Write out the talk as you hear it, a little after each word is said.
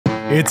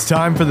It's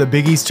time for the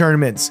Big East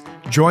tournaments.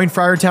 Join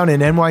Friartown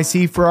and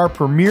NYC for our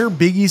premier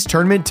Big East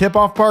tournament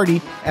tip-off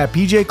party at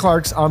PJ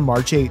Clark's on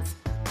March 8th.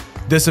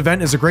 This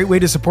event is a great way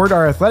to support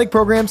our athletic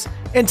programs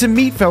and to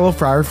meet fellow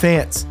Friar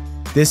fans.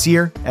 This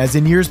year, as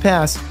in years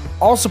past,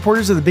 all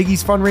supporters of the Big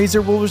East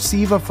Fundraiser will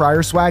receive a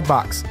Friar swag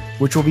box,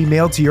 which will be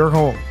mailed to your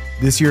home.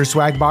 This year's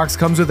swag box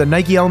comes with a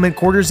Nike Element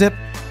quarter zip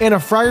and a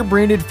Friar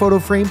branded photo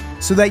frame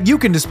so that you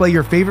can display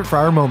your favorite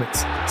Friar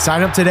moments.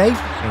 Sign up today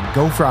and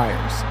go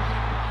Friars.